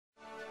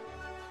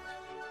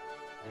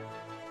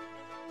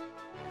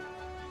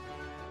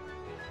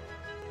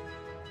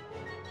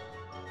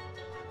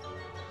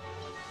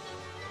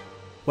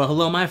Well,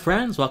 hello, my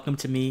friends. Welcome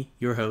to me,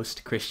 your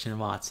host, Christian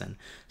Watson.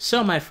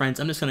 So, my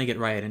friends, I'm just going to get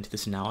right into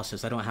this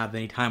analysis. I don't have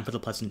any time for the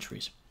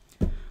pleasantries.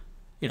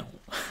 You know,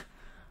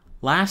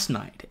 last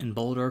night in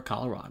Boulder,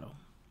 Colorado,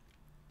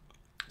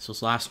 so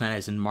last night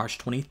is in March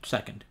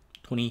 22nd,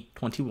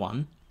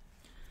 2021,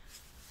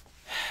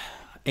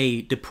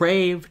 a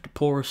depraved,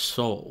 poor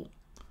soul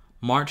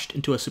marched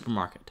into a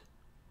supermarket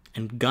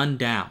and gunned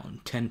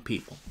down 10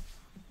 people.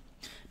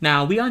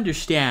 Now, we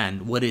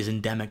understand what is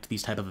endemic to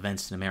these type of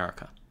events in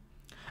America.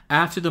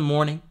 After the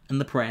mourning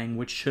and the praying,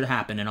 which should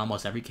happen in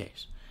almost every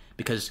case,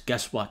 because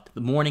guess what? The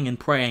mourning and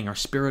praying are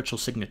spiritual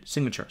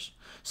signatures,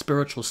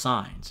 spiritual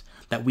signs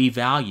that we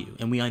value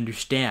and we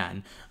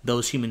understand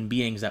those human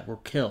beings that were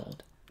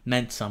killed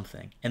meant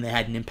something and they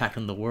had an impact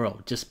on the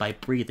world just by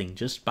breathing,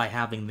 just by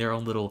having their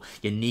own little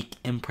unique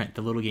imprint,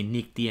 the little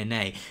unique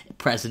DNA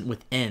present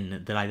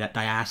within the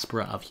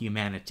diaspora of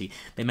humanity.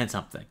 They meant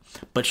something.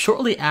 But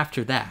shortly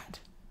after that,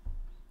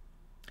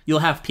 you'll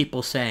have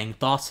people saying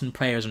thoughts and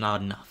prayers are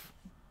not enough.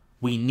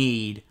 We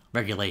need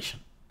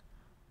regulation.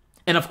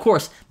 And of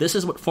course, this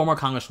is what former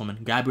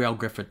Congresswoman Gabrielle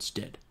Giffords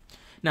did.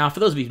 Now, for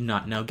those of you who do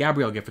not know,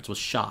 Gabrielle Giffords was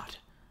shot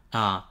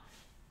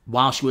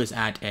while she was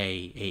at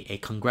a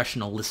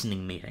congressional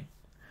listening meeting.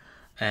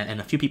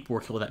 And a few people were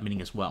killed at that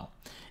meeting as well.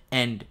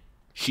 And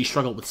she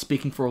struggled with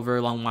speaking for a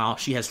very long while.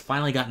 She has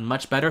finally gotten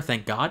much better,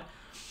 thank God.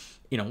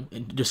 You know,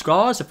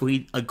 discuss if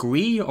we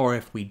agree or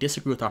if we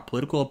disagree with our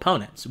political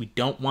opponents. We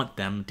don't want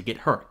them to get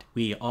hurt.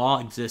 We all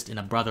exist in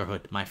a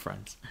brotherhood, my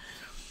friends.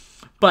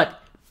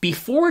 But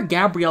before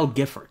Gabrielle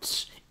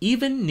Giffords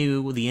even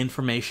knew the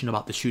information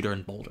about the shooter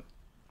in Boulder,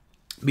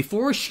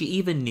 before she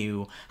even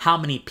knew how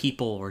many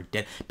people were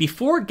dead,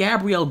 before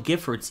Gabrielle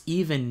Giffords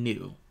even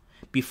knew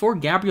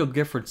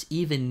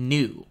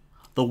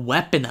the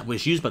weapon that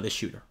was used by the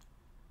shooter,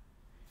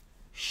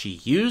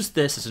 she used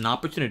this as an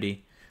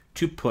opportunity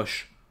to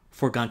push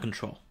for gun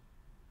control.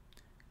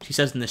 She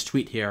says in this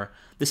tweet here,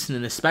 "This is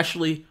an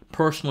especially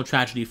personal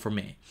tragedy for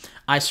me.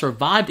 I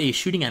survived a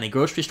shooting at a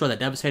grocery store that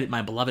devastated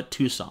my beloved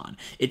Tucson.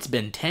 It's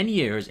been 10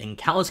 years and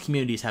countless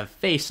communities have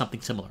faced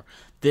something similar.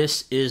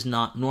 This is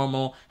not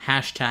normal.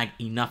 Hashtag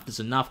enough is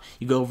enough."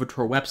 You go over to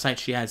her website,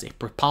 she has a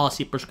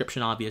policy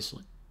prescription,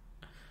 obviously.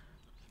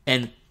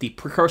 And the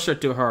precursor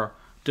to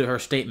her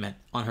statement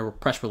on her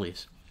press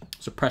release,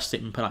 it's a press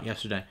statement put out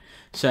yesterday,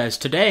 says,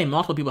 "Today,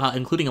 multiple people,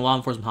 including a law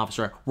enforcement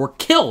officer, were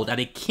killed at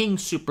a King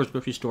Soopers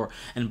grocery store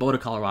in Boulder,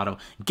 Colorado.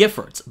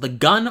 Giffords, the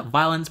gun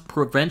violence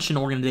prevention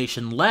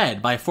organization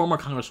led by former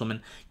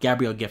Congresswoman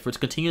Gabrielle Giffords,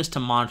 continues to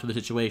monitor the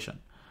situation.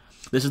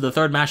 This is the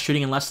third mass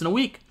shooting in less than a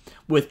week,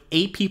 with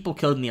 8 people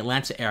killed in the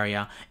Atlanta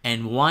area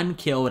and 1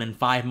 killed and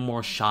 5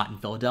 more shot in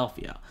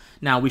Philadelphia."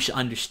 Now, we should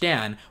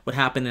understand what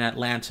happened in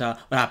Atlanta,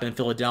 what happened in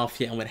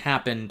Philadelphia, and what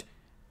happened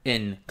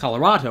in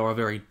Colorado are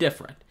very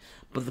different.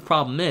 But the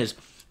problem is,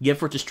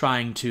 Giffords is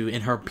trying to,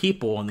 and her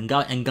people, and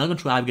gun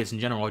control advocates in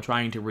general, are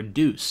trying to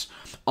reduce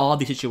all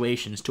these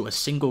situations to a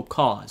single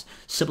cause,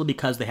 simply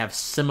because they have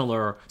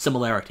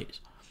similarities.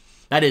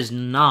 That is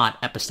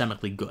not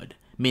epistemically good,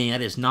 meaning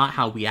that is not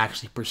how we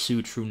actually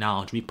pursue true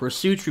knowledge. We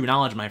pursue true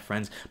knowledge, my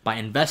friends, by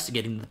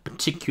investigating the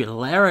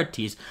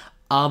particularities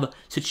of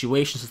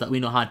situations so that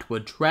we know how to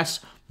address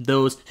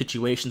those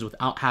situations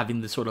without having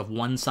this sort of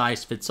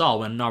one-size-fits-all,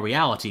 when in our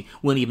reality,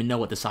 we don't even know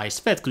what the size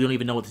fits because we don't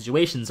even know what the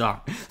situations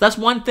are. That's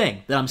one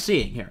thing that I'm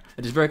seeing here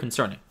that is very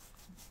concerning.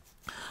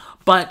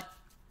 But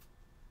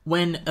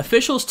when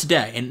officials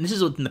today, and this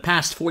is within the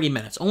past 40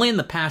 minutes, only in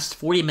the past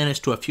 40 minutes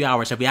to a few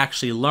hours have we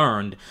actually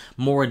learned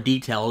more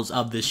details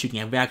of this shooting.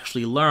 Have we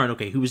actually learned,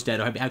 okay, who's dead,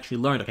 or have we actually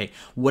learned, okay,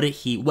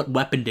 what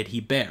weapon did he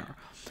bear?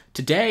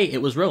 Today,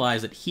 it was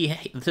realized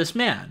that this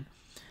man,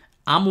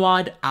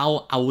 Amwad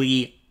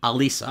al-Ali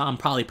Alisa, I'm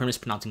probably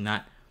mispronouncing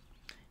that,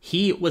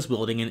 he was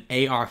wielding an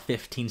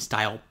AR-15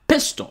 style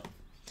pistol.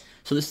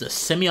 So this is a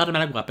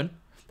semi-automatic weapon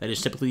that is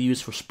typically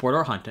used for sport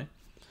or hunting,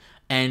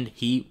 and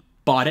he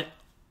bought it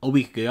a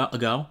week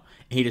ago,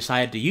 and he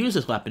decided to use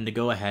this weapon to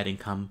go ahead and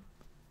come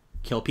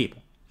kill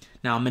people.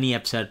 Now, many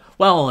have said,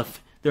 well,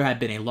 if there had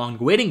been a long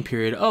waiting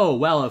period, oh,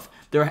 well,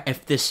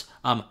 if this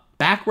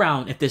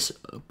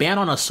ban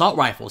on assault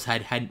rifles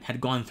had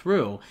gone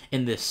through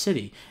in this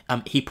city,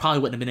 he probably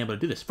wouldn't have been able to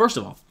do this. First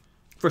of all,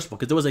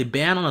 because there was a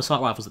ban on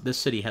assault rifles that this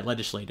city had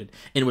legislated,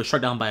 and it was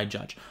struck down by a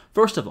judge.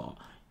 First of all,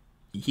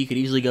 he could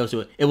easily go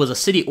to it. It was a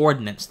city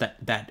ordinance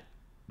that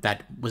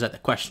was at the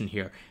question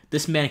here.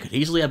 This man could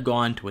easily have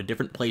gone to a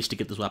different place to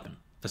get this weapon.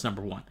 That's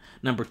number one.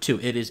 Number two,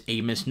 it is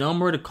a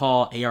misnomer to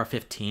call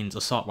AR-15s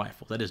assault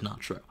rifles. That is not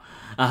true.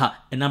 And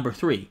number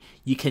three,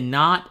 you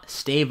cannot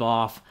stave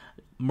off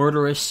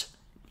murderous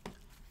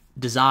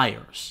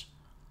desires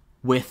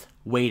with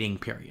waiting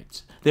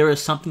periods. There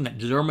is something that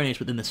germinates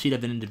within the seed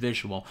of an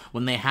individual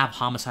when they have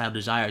homicidal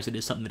desires. It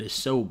is something that is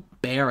so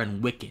bare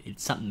and wicked.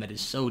 It's something that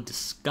is so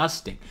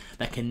disgusting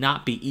that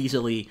cannot be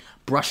easily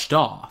brushed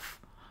off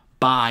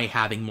by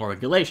having more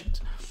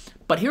regulations.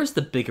 But here's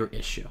the bigger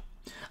issue.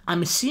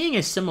 I'm seeing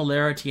a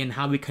similarity in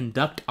how we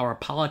conduct our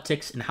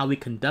politics and how we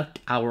conduct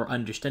our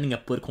understanding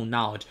of political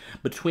knowledge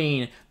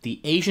between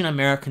the Asian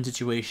American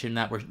situation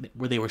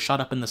where they were shot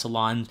up in the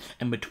salons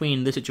and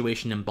between the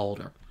situation in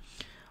Boulder.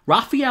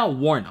 Raphael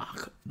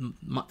Warnock,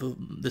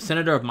 the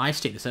senator of my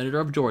state, the senator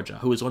of Georgia,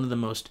 who is one of the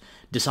most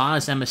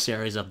dishonest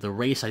emissaries of the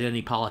race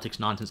identity politics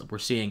nonsense that we're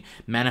seeing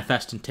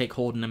manifest and take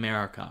hold in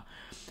America,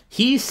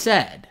 he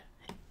said,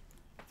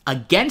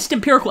 against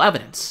empirical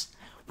evidence,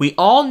 we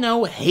all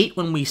know hate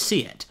when we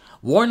see it.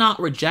 Warnock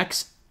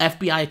rejects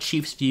FBI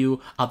chief's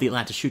view of the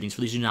Atlanta shootings.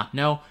 For those who do not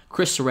know,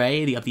 Chris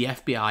Wray of the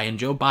FBI and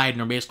Joe Biden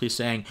are basically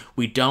saying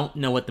we don't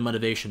know what the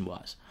motivation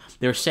was.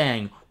 They're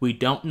saying we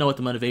don't know what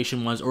the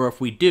motivation was, or if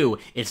we do,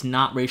 it's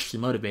not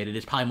racially motivated.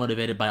 It's probably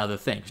motivated by other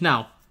things.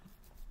 Now,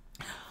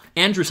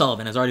 Andrew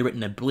Sullivan has already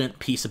written a brilliant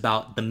piece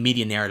about the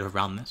media narrative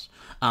around this.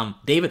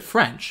 David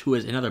French, who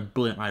is another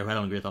brilliant writer I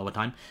don't agree with all the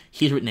time,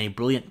 he's written a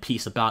brilliant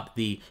piece about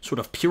the sort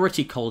of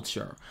purity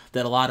culture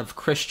that a lot of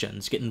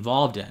Christians get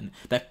involved in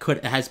that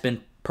has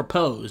been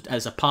proposed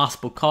as a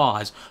possible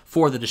cause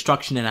for the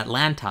destruction in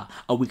Atlanta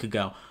a week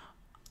ago.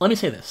 Let me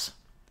say this.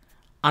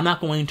 I'm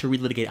not going to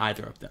relitigate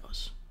either of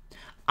those.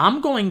 I'm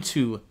going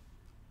to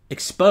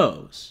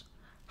expose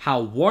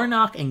how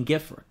Warnock and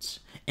Giffords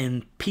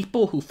and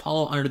people who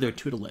follow under their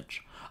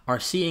tutelage are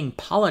seeing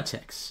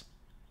politics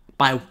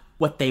by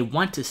what they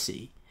want to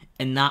see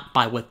and not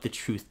by what the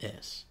truth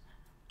is.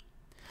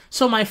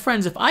 So my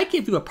friends, if I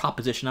give you a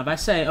proposition, if I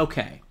say,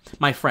 okay,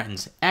 my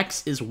friends,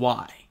 X is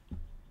Y,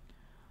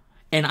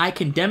 and I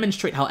can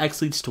demonstrate how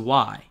X leads to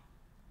Y,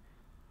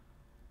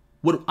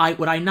 would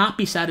I not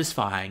be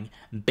satisfying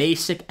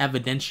basic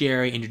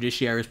evidentiary and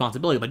judiciary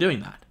responsibility by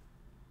doing that?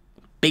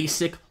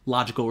 Basic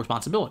logical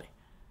responsibility.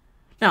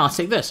 Now, let's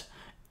take this.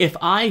 If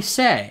I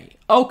say,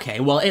 okay,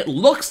 well, it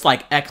looks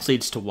like X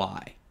leads to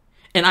Y,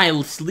 and I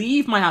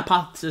leave my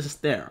hypothesis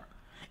there,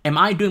 am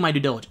I doing my due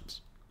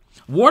diligence?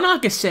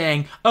 Warnock is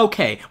saying,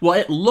 okay, well,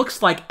 it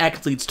looks like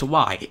X leads to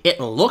Y. It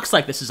looks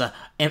like this is an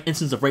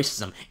instance of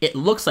racism. It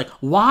looks like,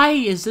 why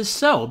is this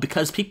so?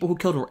 Because people who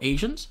killed were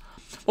Asians?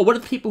 Well, what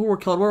if the people who were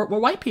killed were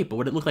white people?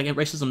 Would it look like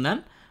racism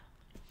then?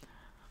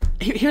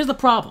 Here's the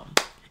problem.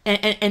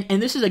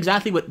 And this is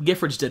exactly what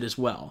Giffords did as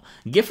well.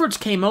 Giffords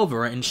came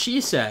over and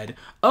she said,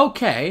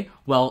 okay,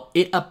 well,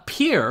 it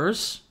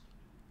appears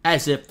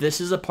as if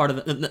this is a part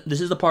of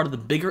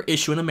the bigger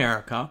issue in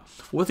America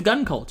with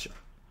gun culture.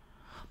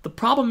 The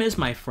problem is,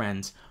 my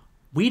friends,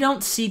 we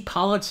don't see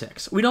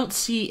politics. We don't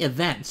see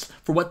events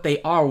for what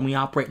they are when we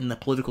operate in the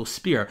political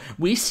sphere.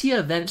 We see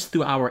events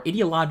through our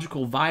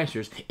ideological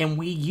visors, and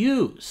we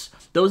use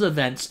those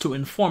events to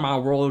inform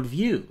our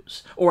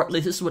worldviews. Or at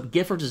least this is what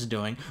Giffords is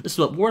doing. This is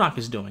what Warnock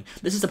is doing.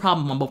 This is the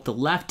problem on both the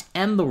left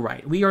and the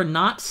right. We are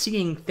not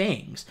seeing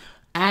things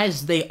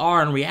as they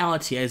are in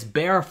reality, as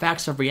bare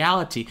facts of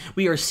reality.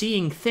 We are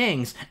seeing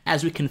things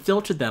as we can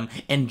filter them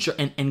and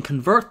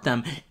convert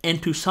them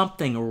into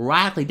something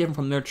radically different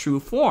from their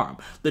true form.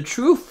 The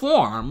true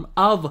form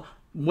of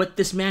what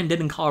this man did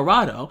in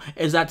Colorado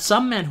is that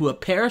some man who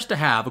appears to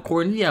have,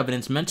 according to the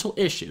evidence, mental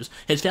issues.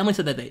 His family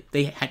said that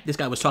this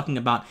guy was talking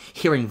about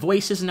hearing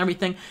voices and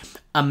everything.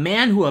 A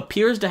man who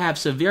appears to have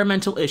severe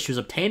mental issues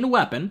obtained a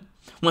weapon,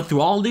 went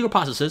through all legal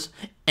processes,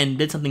 and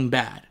did something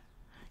bad.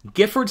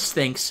 Giffords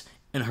thinks,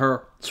 in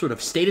her sort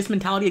of statist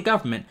mentality of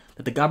government,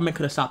 that the government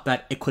could have stopped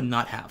that. It could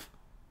not have.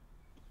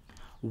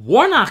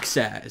 Warnock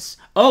says,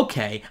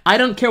 okay, I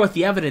don't care what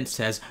the evidence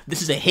says.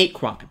 This is a hate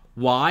crime.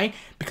 Why?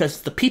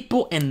 Because the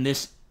people in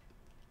this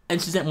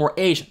incident were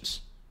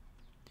Asians,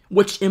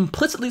 which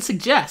implicitly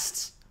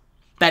suggests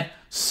that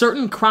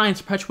certain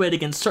crimes perpetuated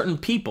against certain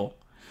people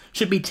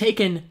should be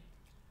taken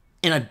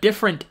in a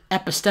different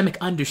epistemic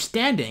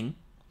understanding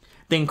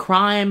than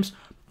crimes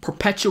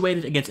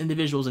perpetuated against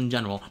individuals in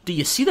general. Do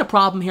you see the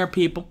problem here,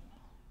 people?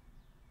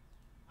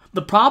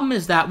 The problem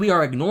is that we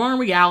are ignoring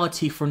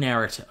reality for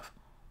narrative.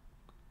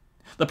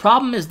 The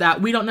problem is that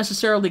we don't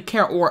necessarily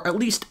care, or at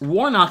least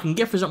Warnock and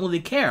Giffords don't really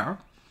care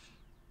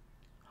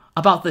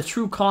about the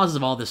true causes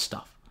of all this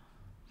stuff.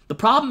 The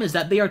problem is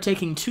that they are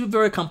taking two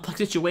very complex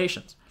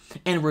situations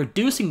and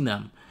reducing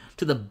them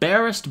to the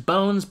barest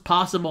bones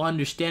possible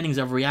understandings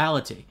of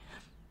reality.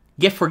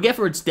 For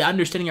Giffords, the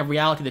understanding of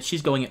reality that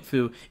she's going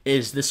through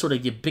is this sort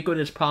of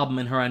ubiquitous problem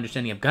in her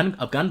understanding of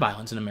gun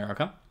violence in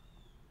America.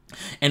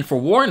 And for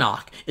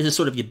Warnock, is this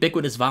sort of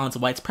ubiquitous violence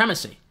of white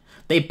supremacy.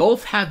 They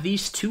both have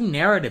these two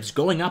narratives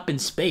going up in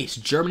space,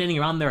 germinating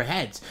around their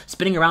heads,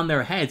 spinning around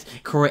their heads,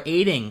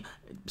 creating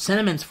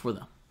sentiments for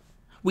them.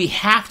 We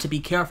have to be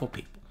careful,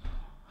 people.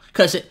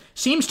 Because it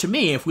seems to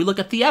me, if we look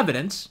at the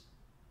evidence,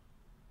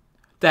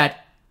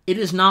 that it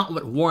is not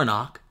what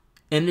Warnock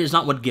and it is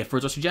not what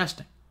Giffords are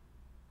suggesting.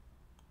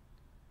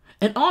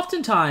 And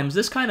oftentimes,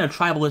 this kind of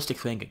tribalistic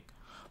thinking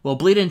will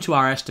bleed into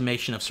our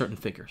estimation of certain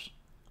figures.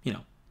 You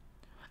know,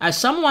 as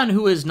someone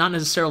who is not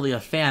necessarily a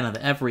fan of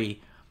every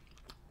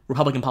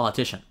Republican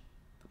politician,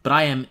 but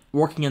I am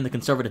working in the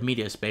conservative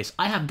media space,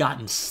 I have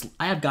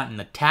gotten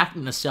attacked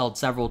and assailed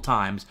several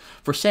times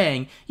for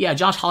saying, yeah,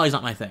 Josh Hawley's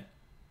not my thing.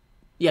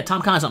 Yeah,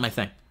 Tom Connor's not my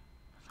thing.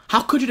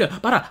 How could you do?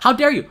 But how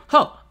dare you?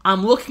 Oh,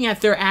 I'm looking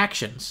at their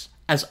actions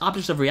as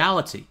objects of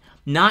reality,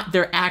 not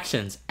their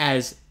actions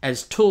as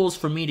tools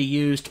for me to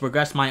use to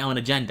progress my own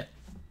agenda.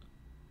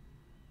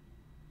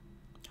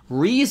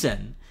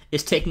 Reason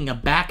is taking a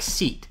back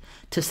seat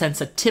to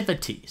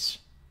sensitivities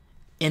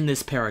in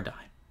this paradigm.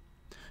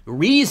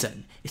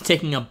 Reason is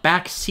taking a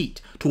back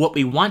seat to what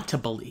we want to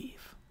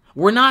believe.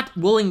 We're not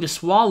willing to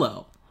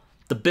swallow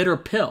the bitter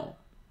pill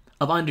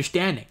of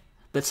understanding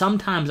that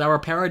sometimes our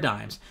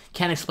paradigms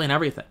can't explain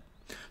everything.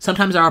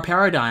 Sometimes our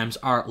paradigms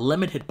are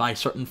limited by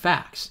certain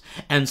facts.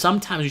 And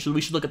sometimes we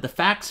should look at the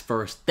facts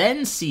first,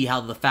 then see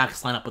how the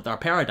facts line up with our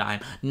paradigm,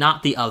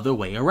 not the other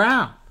way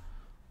around.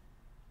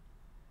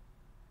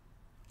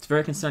 It's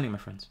very concerning, my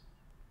friends.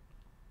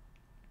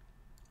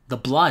 The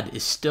blood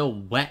is still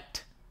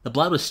wet. The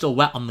blood was still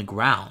wet on the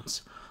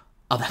grounds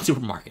of that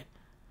supermarket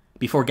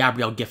before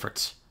Gabrielle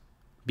Giffords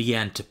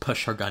began to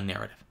push her gun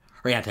narrative,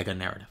 her anti-gun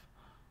narrative.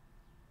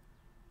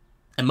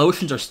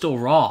 Emotions are still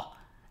raw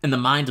in the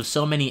minds of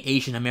so many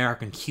Asian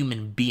American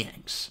human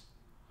beings,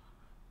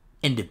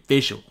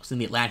 individuals in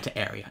the Atlanta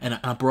area and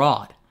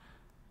abroad.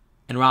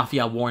 And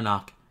Raphael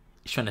Warnock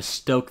is trying to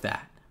stoke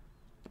that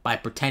by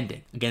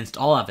pretending, against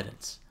all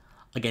evidence,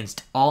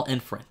 against all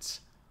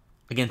inference,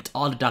 against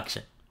all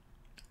deduction,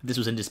 this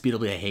was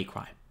indisputably a hate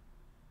crime.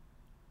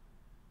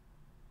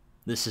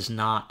 This is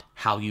not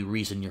how you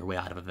reason your way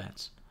out of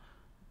events.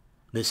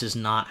 This is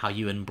not how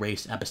you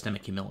embrace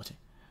epistemic humility.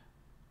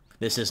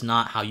 This is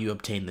not how you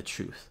obtain the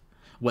truth.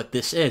 What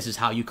this is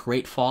how you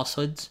create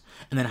falsehoods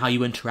and then how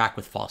you interact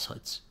with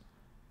falsehoods.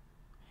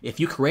 If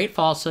you create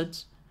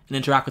falsehoods and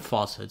interact with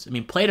falsehoods,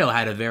 Plato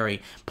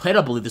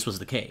believed this was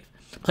the cave.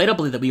 Plato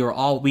believed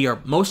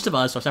that most of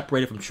us are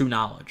separated from true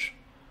knowledge.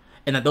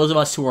 And that those of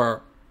us who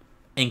are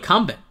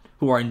incumbent,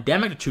 who are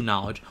endemic to true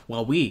knowledge,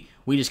 well, we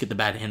just get the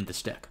bad end of the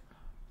stick.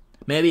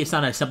 Maybe it's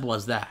not as simple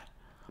as that,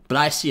 but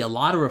I see a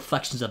lot of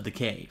reflections of the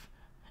cave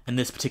in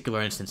this particular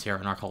instance here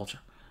in our culture.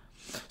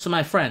 So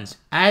my friends,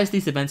 as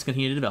these events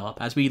continue to develop,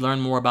 as we learn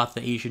more about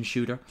the Asian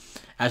shooter,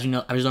 as we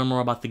learn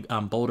more about the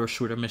Boulder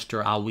shooter,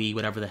 Mr. Awi,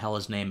 whatever the hell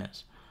his name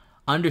is,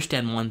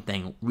 understand one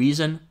thing: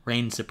 reason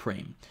reigns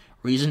supreme.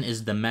 Reason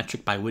is the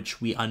metric by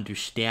which we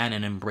understand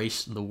and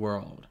embrace the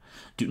world.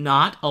 Do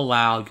not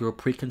allow your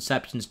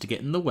preconceptions to get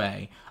in the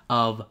way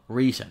of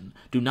reason.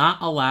 Do not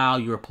allow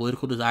your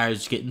political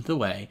desires to get in the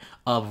way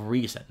of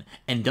reason.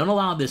 And don't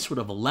allow this sort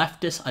of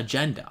leftist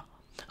agenda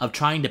of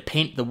trying to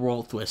paint the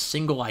world through a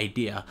single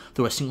idea,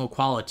 through a single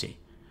quality,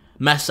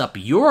 mess up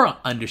your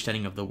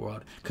understanding of the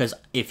world. Because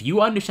if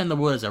you understand the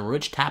world as a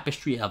rich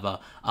tapestry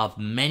of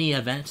many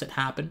events that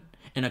happen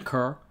and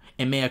occur,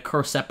 and may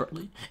occur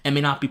separately, and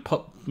may not be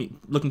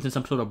looking to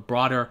some sort of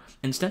broader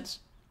instance,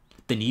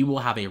 then you will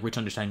have a rich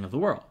understanding of the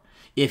world.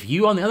 If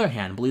you, on the other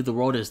hand, believe the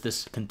world is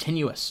this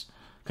continuous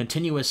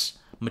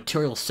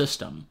material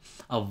system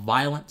of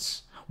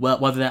violence,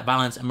 whether that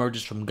violence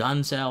emerges from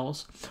gun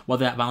sales,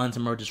 whether that violence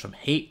emerges from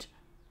hate,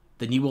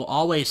 then you will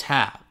always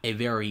have a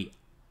very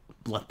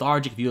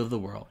lethargic view of the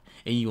world,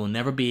 and you will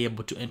never be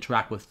able to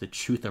interact with the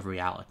truth of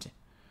reality.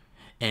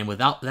 And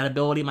without that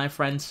ability, my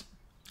friends,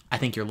 I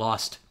think you're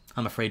lost.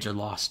 I'm afraid you're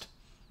lost.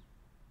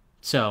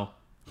 So,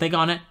 think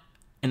on it.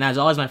 And as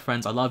always, my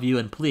friends, I love you,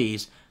 and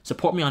please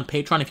support me on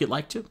Patreon if you'd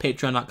like to.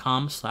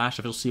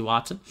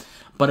 Patreon.com/officialcwatson.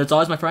 But as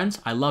always, my friends,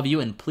 I love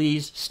you, and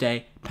please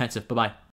stay pensive. Bye-bye.